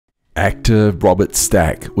Actor Robert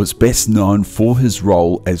Stack was best known for his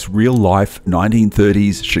role as real-life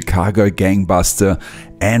 1930s Chicago gangbuster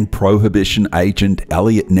and prohibition agent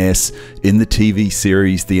Eliot Ness in the TV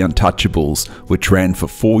series The Untouchables, which ran for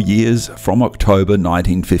 4 years from October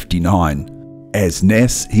 1959. As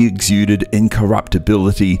Ness, he exuded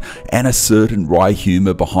incorruptibility and a certain wry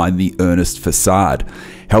humour behind the earnest façade.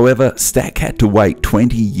 However, Stack had to wait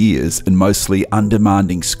 20 years and mostly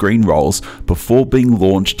undemanding screen roles before being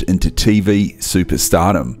launched into TV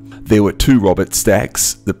superstardom. There were two Robert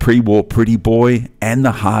Stacks, the pre-war pretty boy and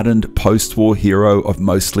the hardened post-war hero of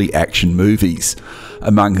mostly action movies.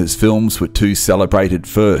 Among his films were two celebrated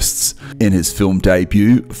firsts. In his film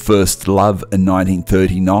debut, First Love in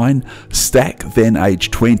 1939, Stack, then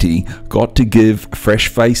aged 20, got to give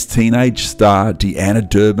fresh-faced teenage star Deanna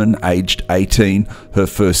Durbin, aged 18, her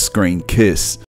first screen kiss.